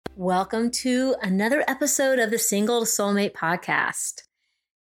Welcome to another episode of the Single to Soulmate podcast.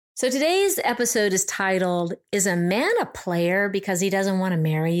 So today's episode is titled, Is a Man a Player Because He Doesn't Want to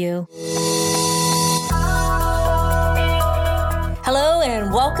Marry You? Hello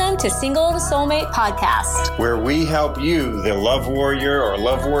and welcome to Single to Soulmate podcast, where we help you, the love warrior or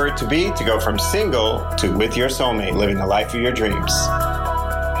love warrior to be, to go from single to with your soulmate, living the life of your dreams.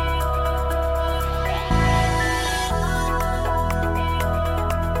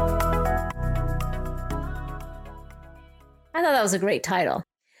 I thought that was a great title.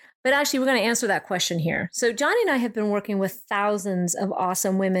 But actually, we're going to answer that question here. So Johnny and I have been working with thousands of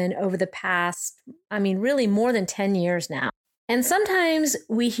awesome women over the past, really more than 10 years now. And sometimes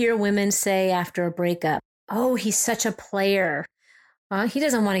we hear women say after a breakup, oh, he's such a player. He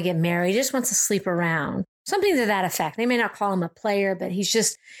doesn't want to get married. He just wants to sleep around. Something to that effect. They may not call him a player, but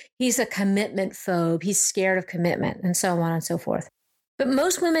he's a commitment phobe. He's scared of commitment and so on and so forth. But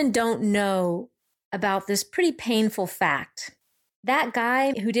most women don't know about this pretty painful fact. That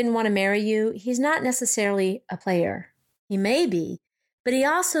guy who didn't want to marry you, he's not necessarily a player. He may be, but he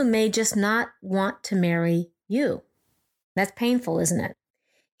also may just not want to marry you. That's painful, isn't it?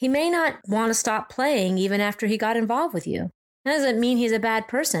 He may not want to stop playing even after he got involved with you. That doesn't mean he's a bad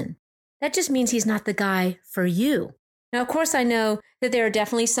person. That just means he's not the guy for you. Now, of course, I know that there are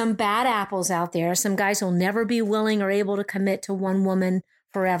definitely some bad apples out there, some guys who'll never be willing or able to commit to one woman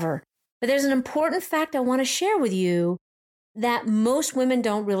forever. But there's an important fact I want to share with you that most women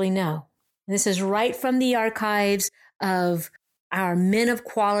don't really know. This is right from the archives of our Men of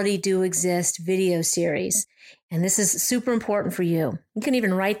Quality Do Exist video series. And this is super important for you. You can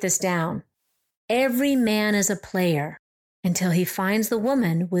even write this down. Every man is a player until he finds the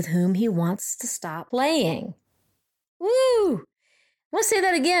woman with whom he wants to stop playing. Woo! I want to say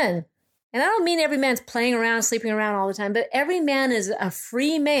that again. And I don't mean every man's playing around, sleeping around all the time, but every man is a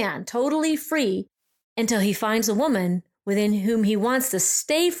free man, totally free, until he finds a woman within whom he wants to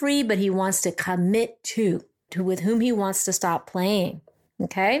stay free, but he wants to commit to with whom he wants to stop playing.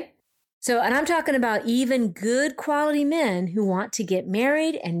 Okay? So, and I'm talking about even good quality men who want to get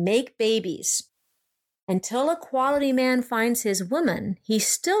married and make babies. Until a quality man finds his woman, he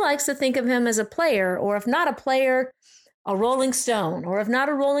still likes to think of him as a player, or if not a player, a rolling stone, or if not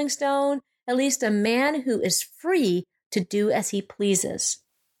a rolling stone, at least a man who is free to do as he pleases.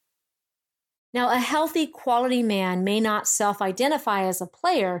 Now, a healthy quality man may not self-identify as a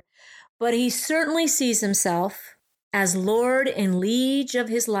player, but he certainly sees himself as Lord and Liege of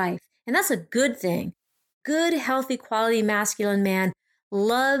his life. And that's a good thing. Good, healthy, quality masculine man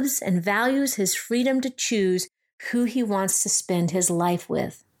loves and values his freedom to choose who he wants to spend his life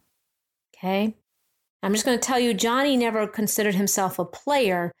with. Okay? I'm just going to tell you, Johnny never considered himself a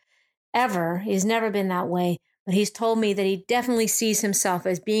player, ever. He's never been that way. But he's told me that he definitely sees himself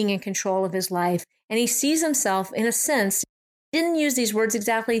as being in control of his life. And he sees himself, in a sense, didn't use these words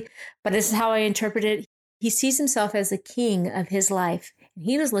exactly, but this is how I interpret it. He sees himself as the king of his life. And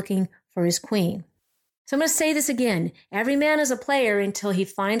he was looking for his queen. So I'm going to say this again. Every man is a player until he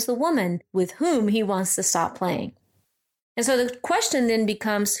finds the woman with whom he wants to stop playing. And so the question then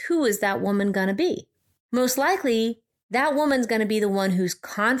becomes, who is that woman going to be? Most likely, that woman's going to be the one who's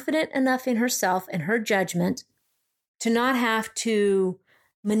confident enough in herself and her judgment to not have to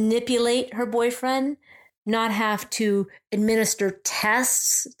manipulate her boyfriend, not have to administer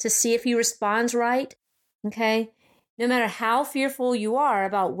tests to see if he responds right, okay? No matter how fearful you are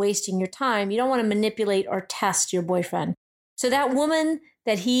about wasting your time, you don't want to manipulate or test your boyfriend. So that woman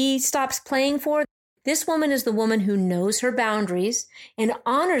that he stops playing for, this woman is the woman who knows her boundaries and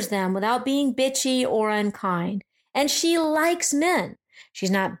honors them without being bitchy or unkind. And she likes men.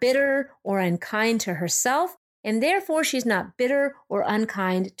 She's not bitter or unkind to herself, and therefore she's not bitter or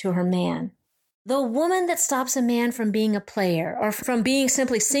unkind to her man. The woman that stops a man from being a player or from being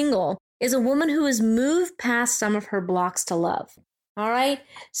simply single is a woman who has moved past some of her blocks to love. All right?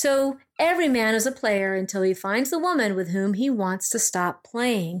 So every man is a player until he finds the woman with whom he wants to stop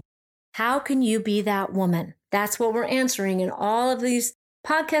playing. How can you be that woman? That's what we're answering in all of these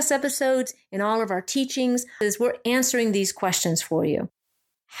podcast episodes, in all of our teachings, is we're answering these questions for you.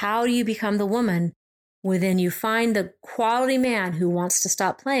 How do you become the woman within you find the quality man who wants to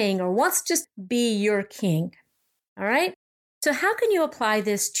stop playing or wants to just be your king? All right? So how can you apply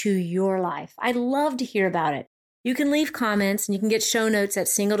this to your life? I'd love to hear about it. You can leave comments and you can get show notes at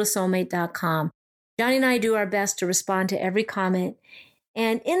singletosoulmate.com. Johnny and I do our best to respond to every comment.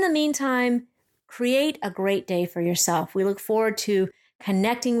 And in the meantime, create a great day for yourself. We look forward to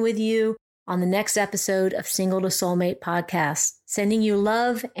connecting with you on the next episode of Single to Soulmate podcast. Sending you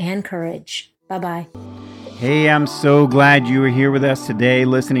love and courage. Bye-bye. Hey, I'm so glad you are here with us today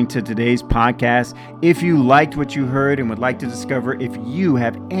listening to today's podcast. If you liked what you heard and would like to discover if you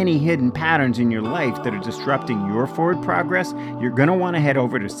have any hidden patterns in your life that are disrupting your forward progress, you're going to want to head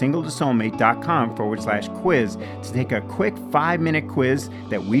over to singletosoulmate.com/quiz to take a quick 5-minute quiz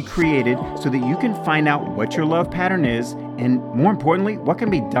that we created so that you can find out what your love pattern is and, more importantly, what can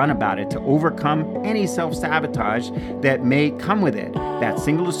be done about it to overcome any self-sabotage that may come with it. That's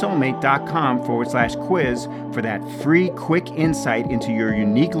singletosoulmate.com/quiz for that free, quick insight into your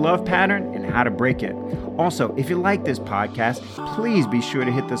unique love pattern and how to break it. Also, if you like this podcast, please be sure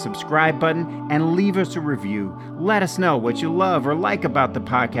to hit the subscribe button and leave us a review. Let us know what you love or like about the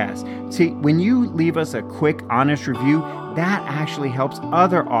podcast. See, when you leave us a quick, honest review, that actually helps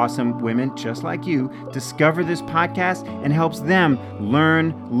other awesome women just like you discover this podcast and helps them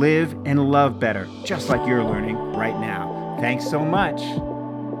learn, live, and love better, just like you're learning right now. Thanks so much.